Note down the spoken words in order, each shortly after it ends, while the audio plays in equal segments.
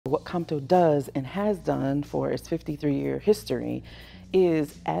What COMTO does and has done for its 53-year history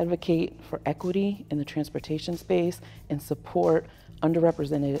is advocate for equity in the transportation space and support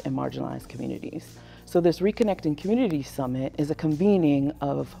underrepresented and marginalized communities. So this Reconnecting Communities Summit is a convening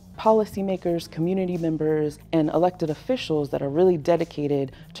of policymakers, community members, and elected officials that are really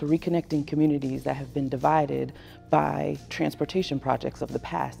dedicated to reconnecting communities that have been divided by transportation projects of the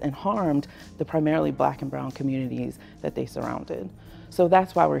past and harmed the primarily Black and brown communities that they surrounded. So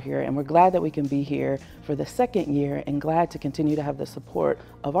that's why we're here, and we're glad that we can be here for the second year and glad to continue to have the support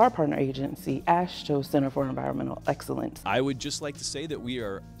of our partner agency, AASHTO Center for Environmental Excellence. I would just like to say that we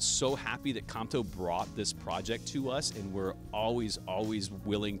are so happy that COMTO brought this project to us, and we're always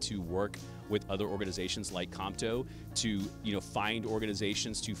willing to work with other organizations like COMTO to find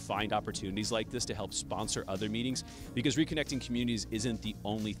organizations, to find opportunities like this to help sponsor other meetings, because reconnecting communities isn't the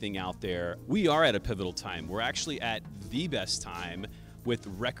only thing out there. We are at a pivotal time. We're actually at the best time, with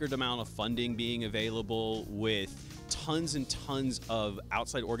record amount of funding being available, with tons and tons of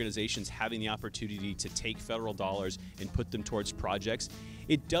outside organizations having the opportunity to take federal dollars and put them towards projects.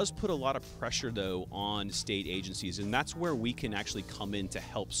 It does put a lot of pressure, though, on state agencies, and that's where we can actually come in to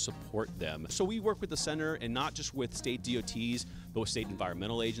help support them. So we work with the center, and not just with state DOTs, but with state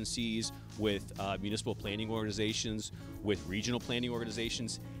environmental agencies, with municipal planning organizations, with regional planning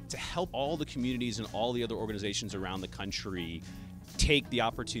organizations, to help all the communities and all the other organizations around the country take the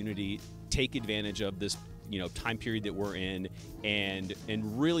opportunity, take advantage of this time period that we're in, and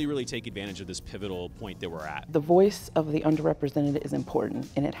really take advantage of this pivotal point that we're at. The voice of the underrepresented is important,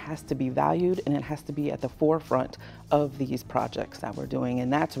 and it has to be valued, and it has to be at the forefront of these projects that we're doing.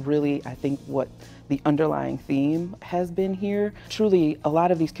 And that's really, I think, what the underlying theme has been here. Truly, a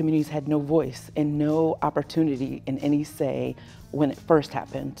lot of these communities had no voice and no opportunity in any say when it first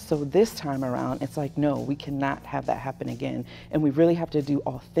happened. So this time around, it's like, no, we cannot have that happen again. And we really have to do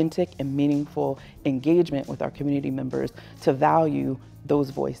authentic and meaningful engagement with our community members to value those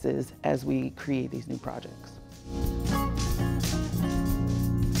voices as we create these new projects.